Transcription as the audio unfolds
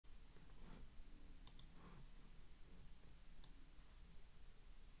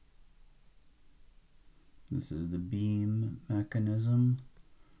This is the beam mechanism,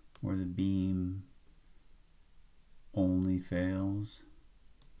 where the beam only fails.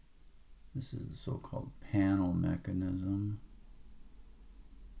 This is the so-called panel mechanism.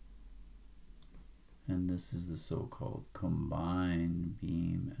 And this is the so-called combined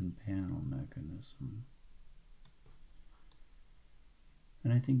beam and panel mechanism.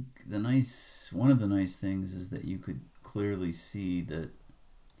 And I think one of the nice things is that you could clearly see that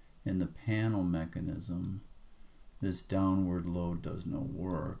in the panel mechanism, this downward load does no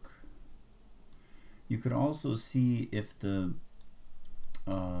work. You could also see if the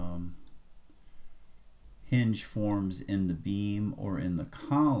hinge forms in the beam or in the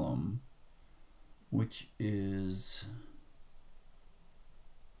column, which is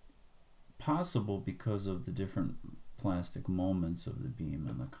possible because of the different plastic moments of the beam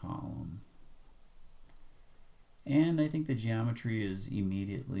and the column. And I think the geometry is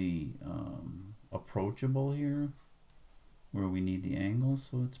immediately approachable here, where we need the angle,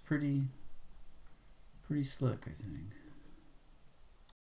 so it's pretty slick, I think.